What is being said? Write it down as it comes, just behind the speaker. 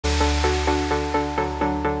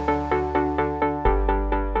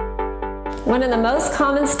One of the most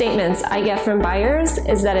common statements I get from buyers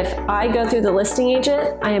is that if I go through the listing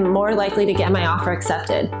agent, I am more likely to get my offer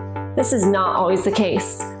accepted. This is not always the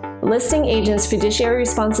case. The listing agent's fiduciary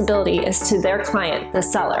responsibility is to their client, the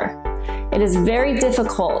seller. It is very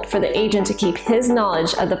difficult for the agent to keep his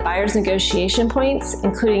knowledge of the buyer's negotiation points,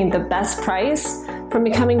 including the best price, from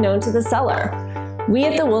becoming known to the seller. We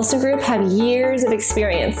at the Wilson Group have years of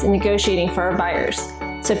experience in negotiating for our buyers.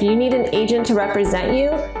 So if you need an agent to represent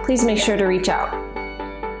you, please make sure to reach out.